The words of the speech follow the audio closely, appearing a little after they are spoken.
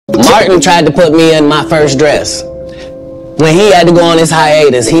Martin tried to put me in my first dress. When he had to go on his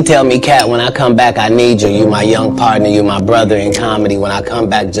hiatus, he tell me, Katt, when I come back, I need you. You my young partner, you my brother in comedy. When I come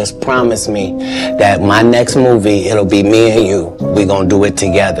back, just promise me that my next movie, it'll be me and you. We gonna do it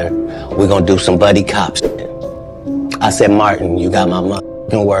together. We gonna do some buddy cop shit. I said, Martin, you got my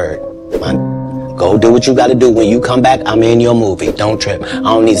motherfucking word. Go do what you gotta do. When you come back, I'm in your movie. Don't trip. I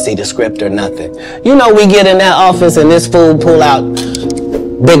don't need to see the script or nothing. You know, we get in that office and this fool pull out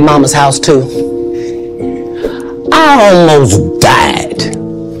Big Mama's House too. I almost died.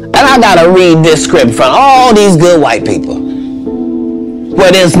 And I gotta read this script from all these good white people.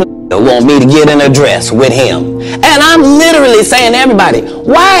 Where this want me to get in a dress with him. And I'm literally saying to everybody,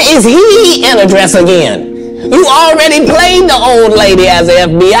 why is he in a dress again? You already played the old lady as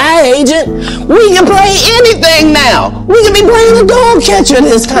an FBI agent. We can play anything now. We can be playing a dog catcher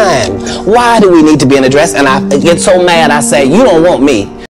this time. Why do we need to be in a dress? And I get so mad, I say, you don't want me.